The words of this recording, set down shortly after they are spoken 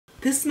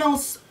This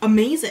smells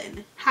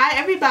amazing. Hi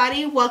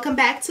everybody, welcome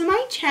back to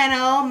my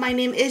channel. My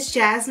name is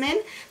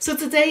Jasmine. So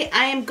today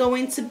I am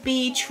going to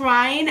be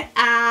trying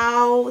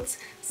out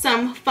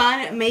some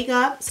fun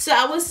makeup. So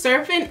I was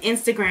surfing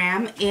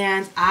Instagram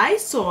and I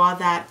saw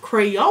that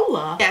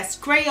Crayola, yes,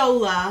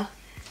 Crayola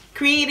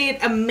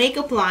created a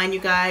makeup line, you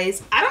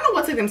guys. I don't know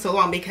what took them so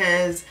long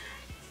because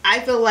I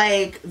feel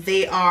like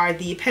they are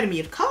the epitome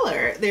of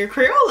color. They're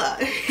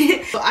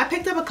Crayola. So I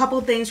picked up a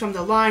couple things from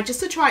the line just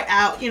to try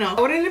out, you know.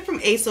 I ordered it from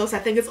ASOS. I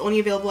think it's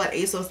only available at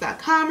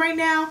ASOS.com right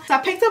now. So I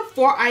picked up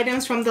 4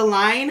 items from the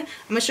line. I'm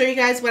gonna show you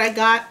guys what I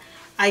got.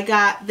 I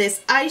got this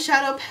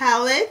eyeshadow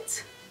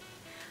palette.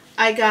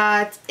 I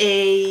got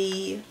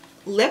a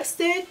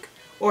lipstick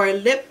or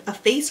a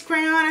face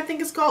crayon, I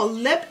think it's called,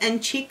 lip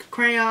and cheek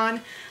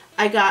crayon.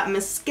 I got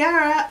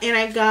mascara and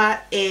I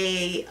got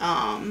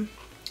a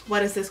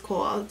what is this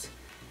called?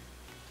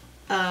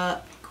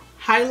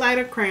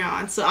 Highlighter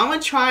crayon. So I'm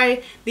gonna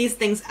try these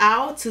things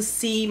out to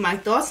see my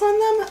thoughts on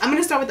them. I'm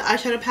gonna start with the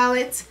eyeshadow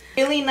palette.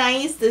 Really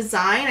nice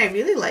design, I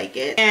really like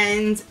it.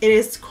 And it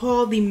is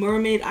called the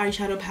Mermaid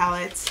Eyeshadow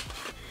Palette.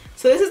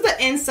 So this is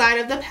the inside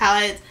of the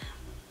palette.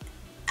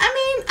 I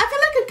mean, I feel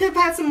like it could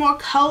have had some more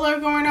color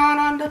going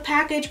on the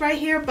package right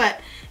here, but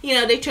you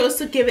know, they chose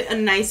to give it a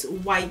nice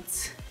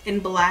white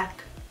and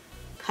black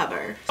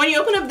cover. When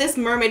you open up this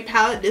mermaid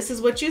palette, this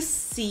is what you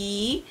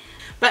see.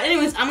 But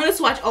anyways, I'm gonna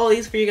swatch all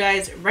these for you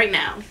guys right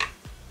now.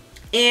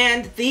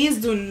 And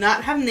these do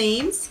not have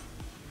names.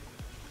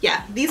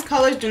 Yeah, these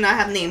colors do not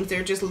have names.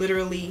 They're just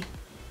literally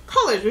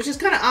colors, which is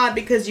kind of odd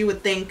because you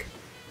would think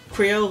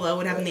Crayola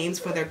would have names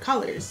for their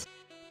colors.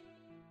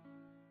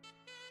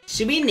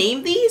 Should we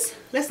name these?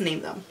 Let's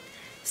name them.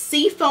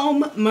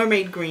 Seafoam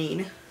Mermaid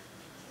Green.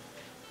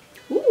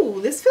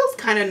 Ooh, this feels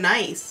kind of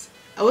nice.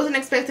 I wasn't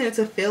expecting it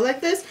to feel like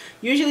this.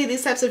 Usually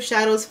these types of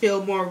shadows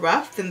feel more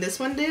rough than this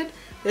one did.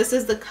 This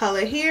is the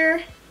color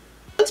here.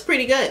 Looks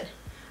pretty good.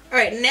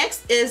 Alright,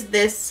 next is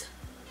this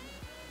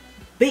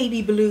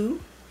baby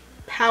blue.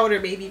 Powder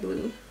baby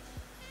blue.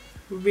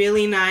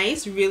 Really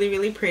nice.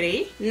 Really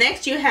pretty.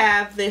 Next you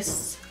have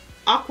this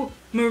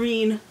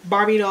aquamarine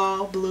Barbie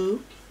doll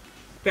blue.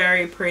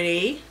 Very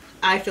pretty.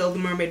 I feel the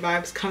mermaid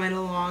vibes coming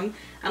along.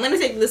 I'm going to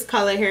take this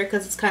color here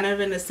because it's kind of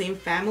in the same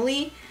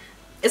family.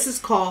 This is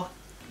called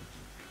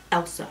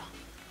Elsa.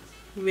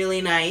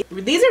 Really nice.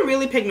 These are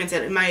really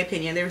pigmented in my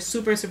opinion. They're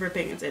super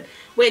pigmented,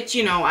 which,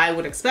 you know, I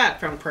would expect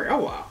from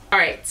Crayola.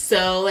 Alright,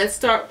 so let's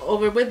start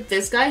over with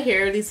this guy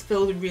here. These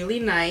feel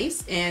really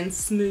nice and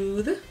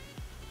smooth.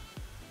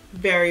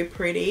 Very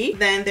pretty.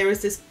 Then there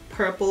is this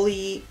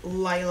purpley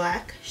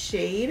lilac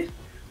shade.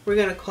 We're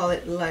gonna call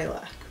it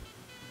lilac.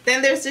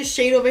 Then there's this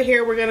shade over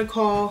here we're gonna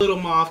call little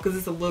mauve because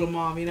it's a little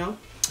mauve, you know.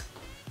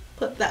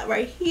 Put that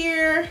right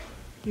here.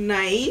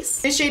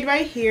 Nice. This shade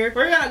right here,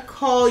 we're gonna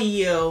call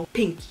you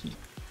Pinky.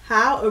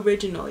 How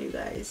original, you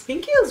guys.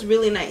 Pinky is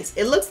really nice.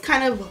 It looks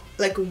kind of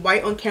like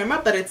white on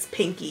camera, but it's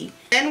pinky.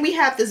 Then we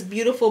have this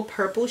beautiful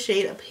purple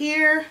shade up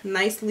here.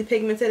 Nicely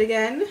pigmented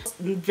again.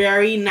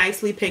 Very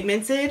nicely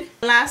pigmented.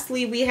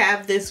 Lastly, we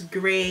have this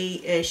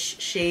grayish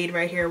shade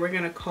right here. We're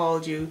gonna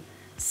call you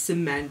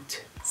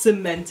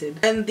Cemented.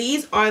 And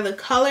these are the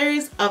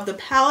colors of the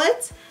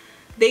palette.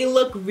 They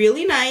look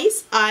really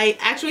nice. I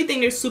actually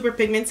think they're super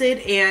pigmented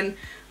and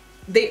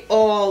they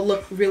all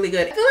look really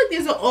good. I feel like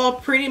these are all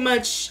pretty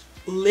much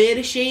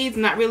lid shades,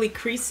 not really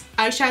crease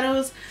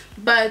eyeshadows,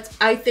 but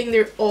I think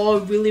they're all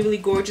really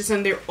gorgeous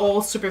and they're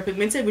all super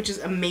pigmented, which is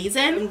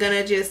amazing. I'm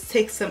gonna just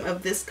take some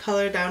of this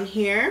color down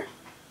here.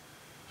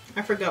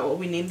 I forgot what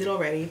we named it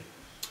already.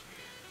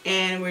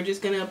 And we're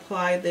just gonna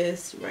apply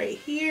this right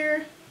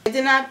here. I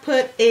did not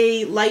put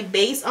a light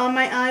base on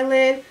my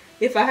eyelid.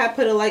 If I had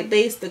put a light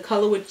base, the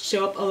color would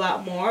show up a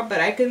lot more, but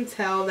I can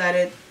tell that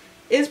it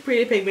is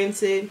pretty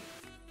pigmented.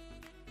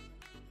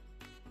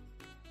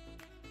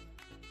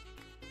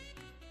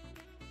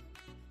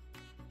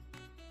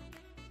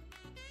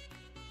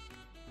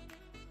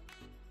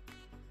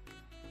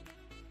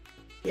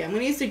 Yeah, I'm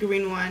gonna use the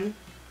green one.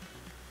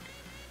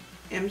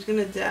 And I'm just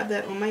gonna dab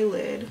that on my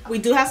lid. We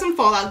do have some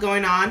fallout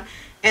going on,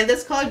 and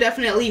this color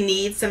definitely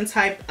needs some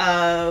type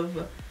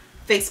of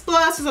face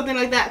plus or something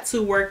like that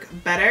to work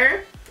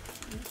better.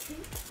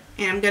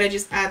 And I'm gonna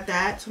just add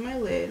that to my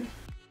lid.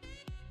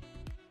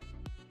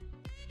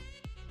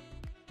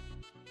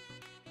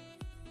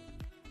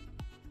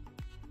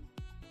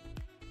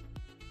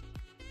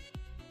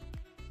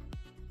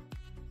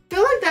 I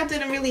feel like that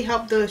didn't really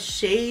help the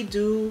shade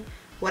do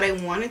what I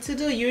wanted to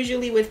do.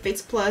 Usually with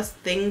Face Plus,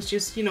 things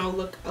just, you know,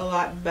 look a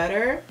lot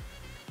better.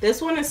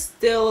 This one is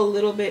still a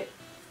little bit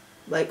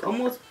like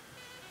almost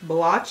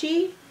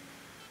blotchy.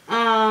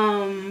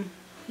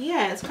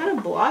 Yeah, it's kind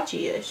of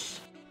blotchy-ish.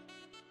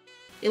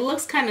 It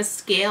looks kind of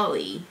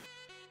scaly.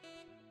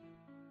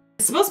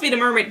 It's supposed to be the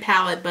mermaid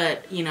palette,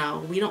 but you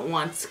know, we don't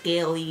want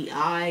scaly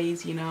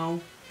eyes, you know.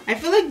 I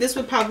feel like this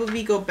would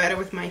probably go better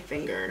with my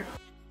finger.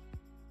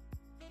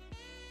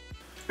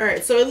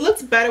 Alright, so it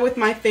looks better with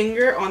my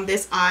finger on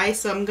this eye,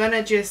 so I'm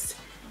gonna just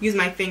use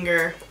my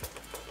finger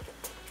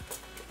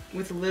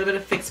with a little bit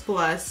of Fix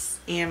Plus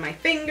and my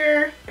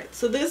finger.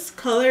 So this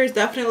color is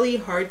definitely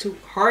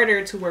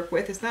harder to work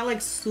with. It's not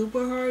like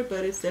super hard,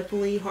 but it's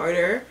definitely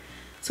harder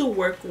to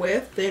work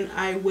with than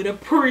I would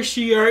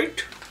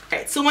appreciate.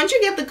 Alright, so once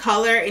you get the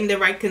color in the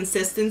right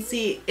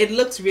consistency, it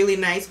looks really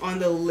nice on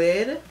the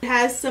lid. It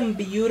has some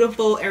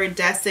beautiful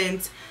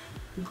iridescent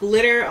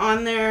glitter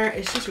on there.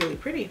 It's just really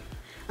pretty.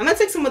 I'm gonna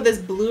take some of this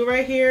blue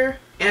right here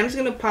and I'm just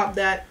gonna pop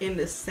that in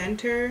the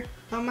center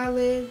of my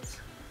lids.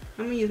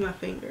 I'm gonna use my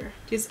finger,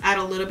 just add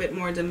a little bit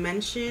more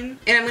dimension.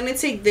 And I'm gonna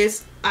take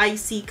this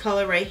icy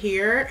color right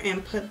here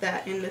and put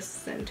that in the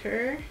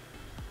center,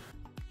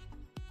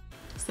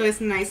 so it's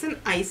nice and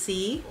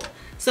icy.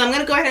 So I'm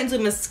gonna go ahead and do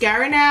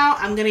mascara now.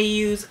 I'm gonna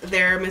use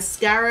their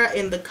mascara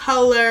in the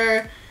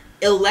color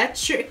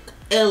Electric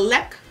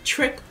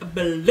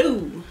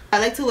Blue. I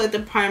like to let the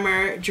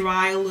primer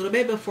dry a little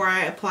bit before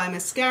I apply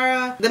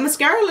mascara. The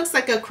mascara looks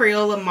like a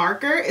Crayola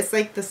marker. It's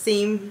like the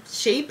same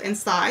shape and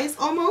size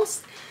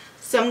almost.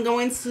 So I'm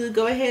going to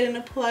go ahead and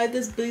apply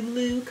this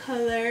blue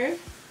color.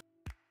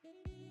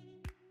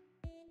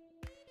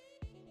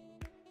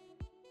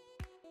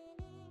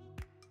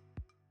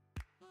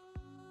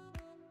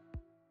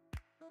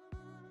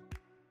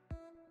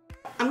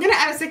 I'm gonna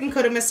add a second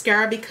coat of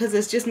mascara because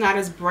it's just not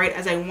as bright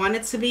as I want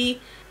it to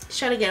be.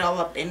 Try to get all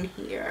up in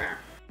here.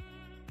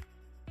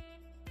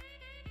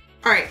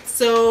 Alright,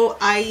 so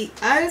I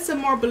added some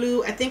more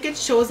blue. I think it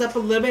shows up a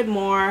little bit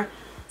more.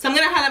 So I'm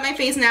gonna highlight my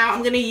face now.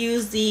 I'm gonna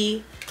use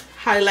the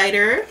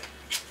highlighter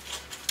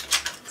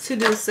to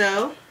do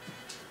so.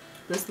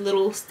 This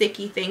little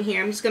sticky thing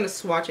here. I'm just gonna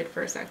swatch it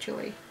first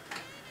actually.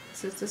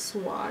 This is the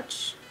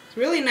swatch. It's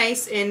really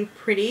nice and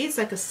pretty. It's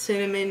like a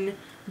cinnamon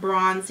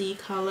bronzy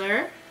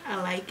color.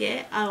 I like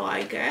it. I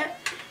like it.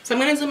 So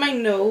I'm gonna do my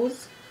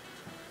nose.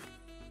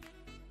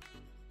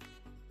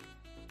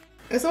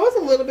 It's always a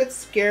little bit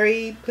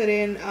scary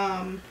putting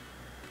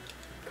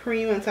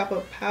cream on top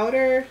of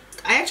powder.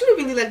 I actually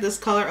really like this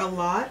color a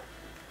lot.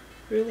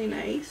 Really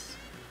nice.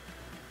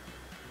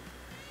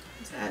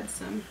 Let's add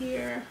some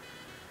here.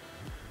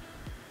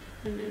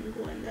 And then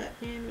blend that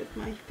in with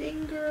my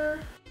finger.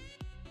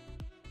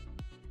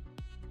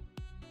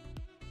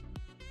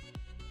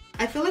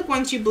 I feel like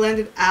once you blend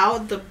it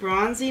out, the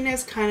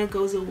bronziness kind of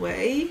goes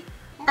away.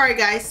 Alright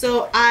guys,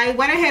 so I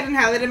went ahead and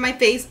highlighted my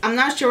face. I'm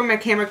not sure where my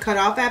camera cut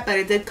off at, but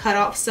it did cut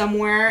off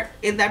somewhere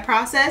in that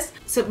process.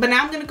 But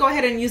now I'm going to go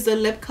ahead and use the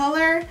lip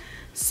color.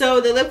 So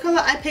the lip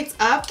color I picked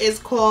up is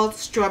called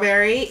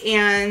Strawberry,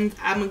 and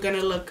I'm going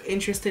to look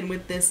interesting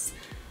with this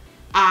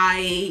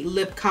eye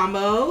lip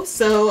combo.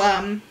 So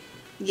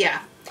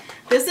yeah,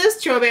 this is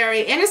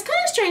Strawberry, and it's kind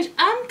of strange.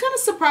 I'm kind of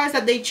surprised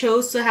that they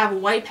chose to have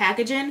white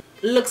packaging.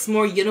 It looks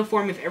more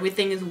uniform if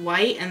everything is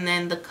white and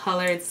then the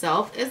color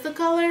itself is the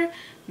color.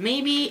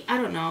 Maybe, I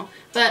don't know.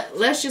 But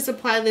let's just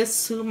apply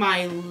this to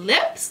my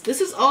lips. This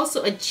is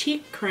also a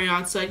cheek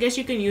crayon, so I guess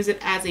you can use it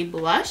as a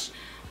blush.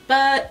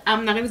 But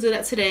I'm not going to do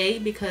that today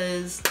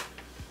because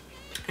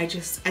I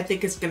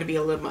think it's going to be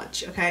a little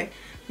much, okay?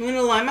 I'm going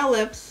to line my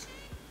lips.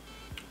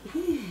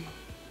 Ooh,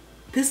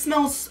 this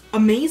smells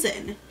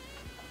amazing.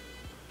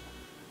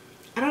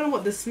 I don't know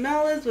what the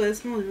smell is, but it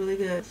smells really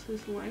good. So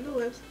just line the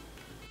lips.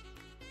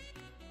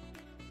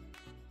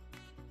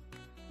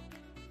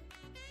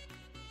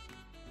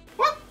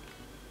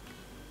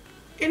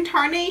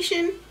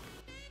 Incarnation.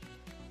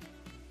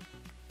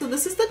 So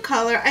this is the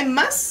color. I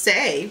must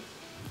say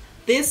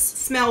this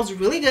smells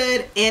really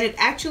good and it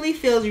actually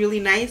feels really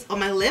nice on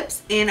my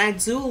lips, and I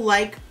do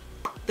like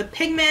the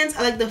pigments.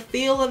 I like the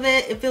feel of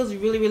it. It feels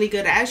really, really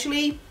good. I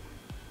actually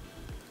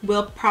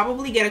will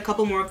probably get a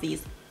couple more of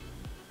these.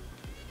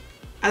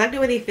 I like the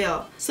way they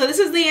feel. So this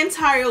is the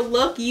entire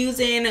look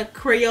using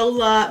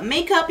Crayola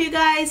Makeup, you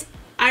guys.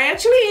 I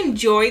actually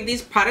enjoyed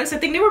these products. I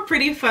think they were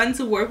pretty fun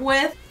to work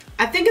with.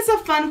 I think it's a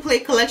fun play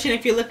collection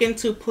if you're looking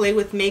to play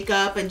with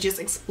makeup and just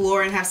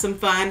explore and have some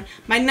fun.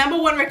 My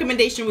 #1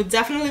 recommendation would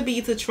definitely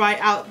be to try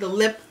out the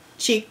lip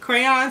cheek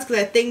crayons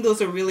because I think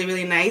those are really,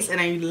 really nice, and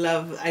I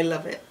love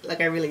it. Like,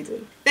 I really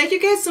do. Thank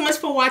you guys so much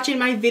for watching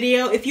my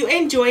video. If you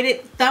enjoyed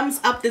it, thumbs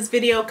up this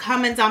video,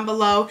 comment down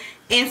below,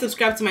 and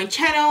subscribe to my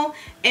channel.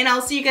 And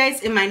I'll see you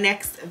guys in my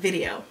next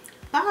video.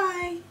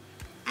 Bye.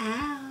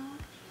 Ow.